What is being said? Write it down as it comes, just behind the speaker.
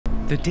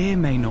The deer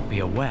may not be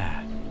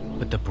aware,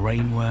 but the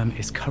brainworm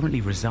is currently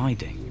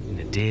residing in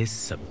the deer's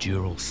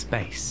subdural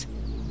space,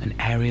 an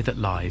area that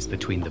lies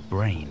between the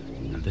brain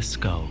and the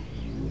skull.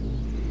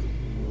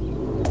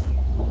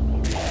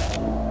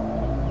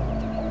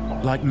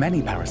 Like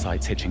many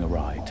parasites hitching a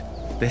ride,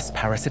 this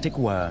parasitic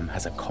worm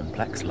has a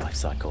complex life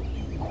cycle.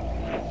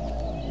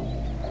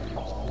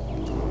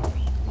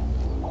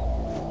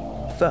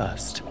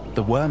 First,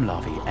 the worm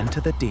larvae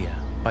enter the deer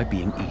by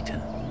being eaten.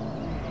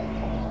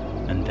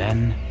 And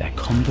then their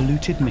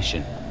convoluted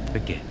mission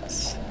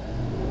begins.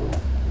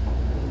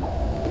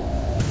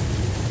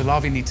 The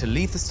larvae need to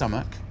leave the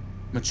stomach,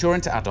 mature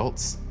into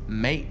adults,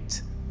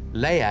 mate,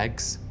 lay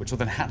eggs, which will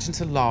then hatch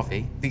into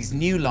larvae. These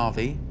new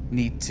larvae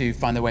need to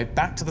find their way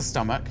back to the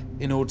stomach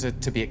in order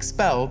to be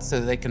expelled so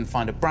that they can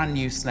find a brand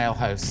new snail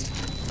host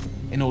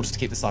in order to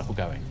keep the cycle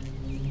going.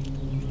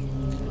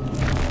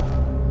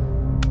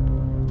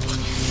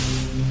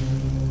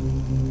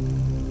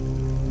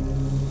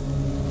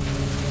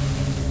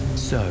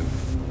 So,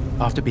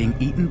 after being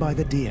eaten by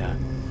the deer,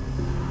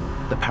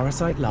 the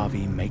parasite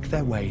larvae make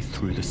their way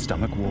through the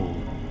stomach wall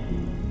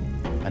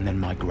and then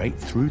migrate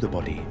through the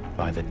body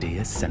by the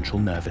deer's central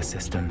nervous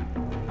system.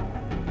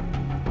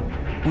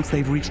 Once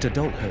they've reached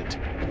adulthood,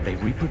 they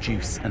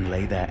reproduce and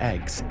lay their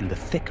eggs in the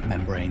thick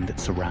membrane that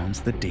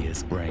surrounds the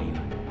deer's brain.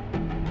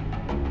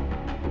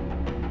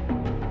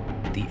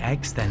 The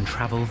eggs then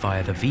travel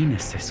via the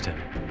venous system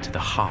to the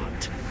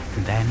heart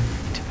and then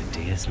into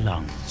the deer's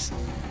lungs,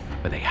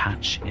 where they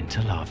hatch into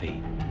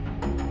larvae.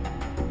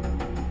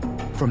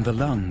 From the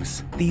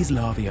lungs, these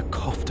larvae are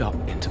coughed up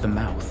into the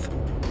mouth,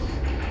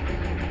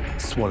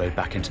 swallowed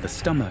back into the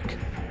stomach,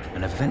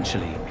 and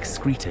eventually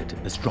excreted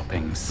as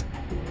droppings.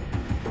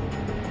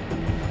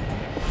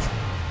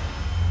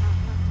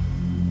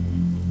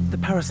 The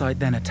parasite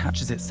then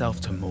attaches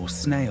itself to more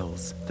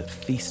snails that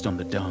feast on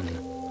the dung,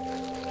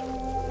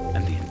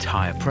 and the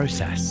entire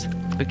process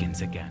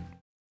begins again.